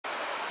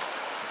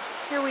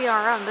Here we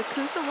are on the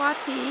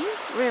Coosawatee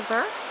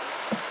River.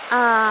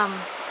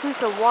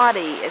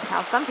 Coosawatee is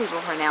how some people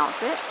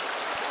pronounce it.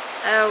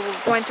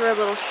 We're going through a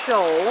little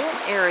shoal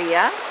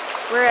area.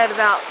 We're at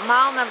about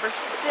mile number 6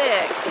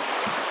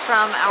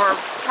 from our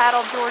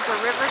Paddle Georgia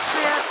River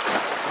trip.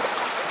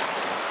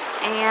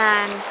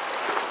 And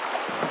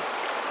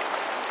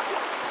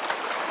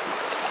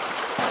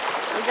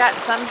we got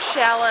some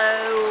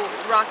shallow,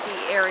 rocky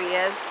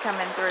areas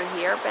coming through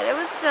here, but it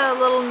was a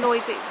little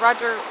noisy.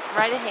 Roger,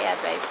 right ahead,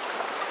 babe.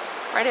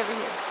 Right over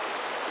here.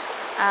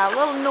 A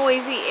little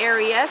noisy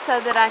area so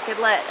that I could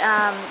let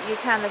you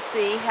kind of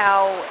see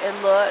how it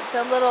looked.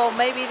 A little,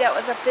 maybe that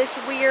was a fish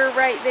weir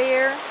right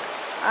there.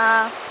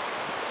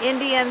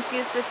 Indians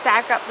used to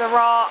stack up the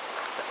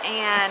rocks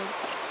and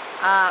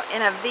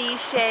in a V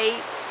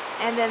shape,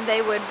 and then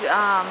they would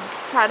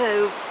try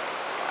to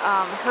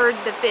herd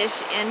the fish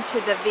into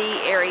the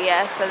V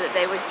area so that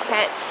they would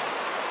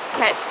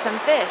catch some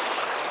fish.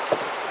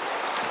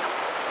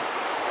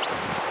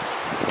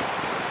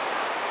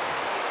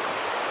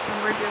 And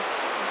we're just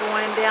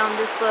going down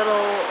this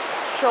little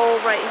shoal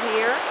right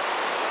here.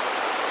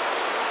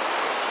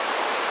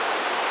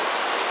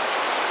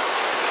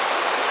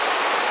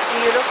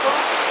 Beautiful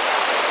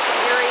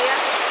area.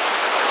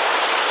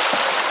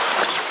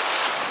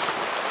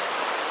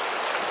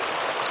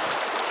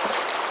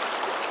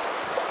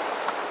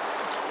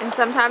 And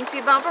sometimes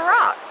you bump a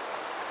rock,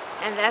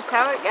 and that's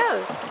how it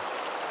goes.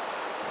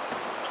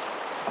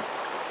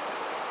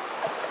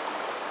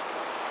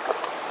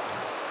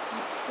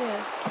 What's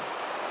this?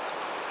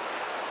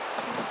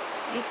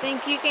 You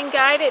think you can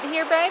guide it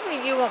here, babe, or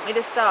you want me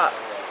to stop?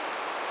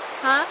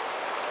 Huh?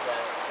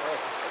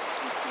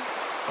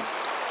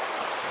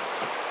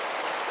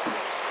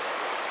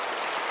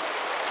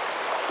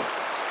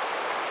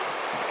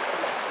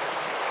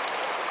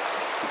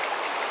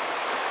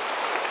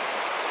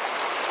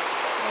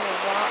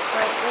 Rock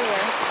right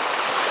there.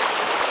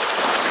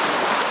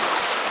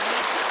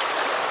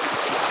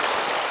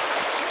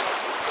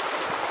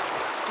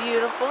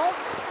 Beautiful.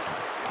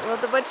 Well,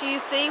 what you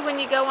see when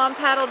you go on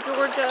Paddle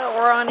Georgia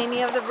or on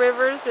any of the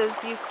rivers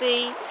is you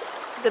see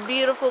the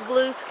beautiful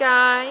blue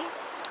sky.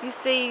 You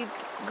see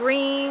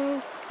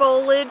green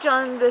foliage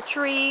on the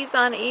trees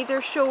on either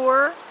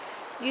shore.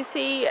 You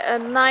see a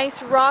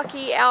nice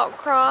rocky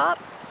outcrop,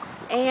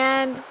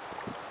 and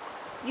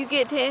you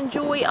get to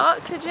enjoy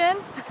oxygen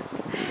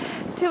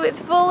to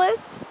its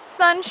fullest,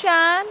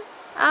 sunshine,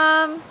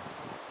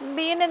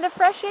 being in the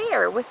fresh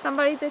air with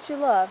somebody that you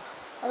love.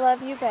 I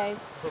love you, babe.